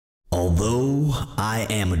Although I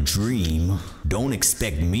am a dream, don't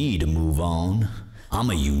expect me to move on. I'm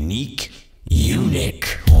a unique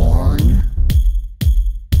unicorn.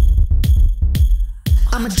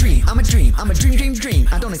 I'm a dream, dream.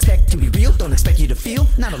 I don't expect to be real, don't expect you to feel.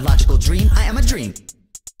 Not a logical dream, I am a dream.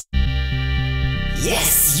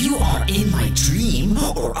 Yes, you are in my dream,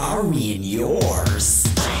 or are we in yours?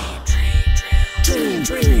 Dream,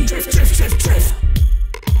 drift.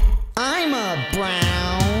 I'm a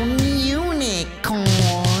brown unicorn.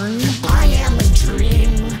 I am a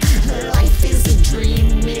dream. Life is a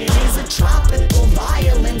dream. It is a tropical,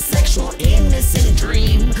 violent, sexual, innocent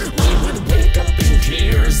dream. We would wake up in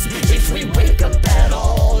tears if we wake up at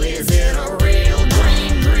all. Is it a real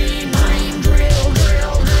dream? Drill.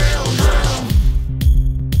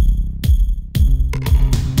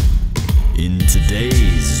 In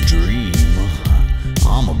today's dream,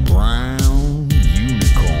 I'm a brown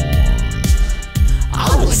unicorn.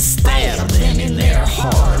 I will stab them in their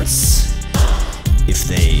hearts.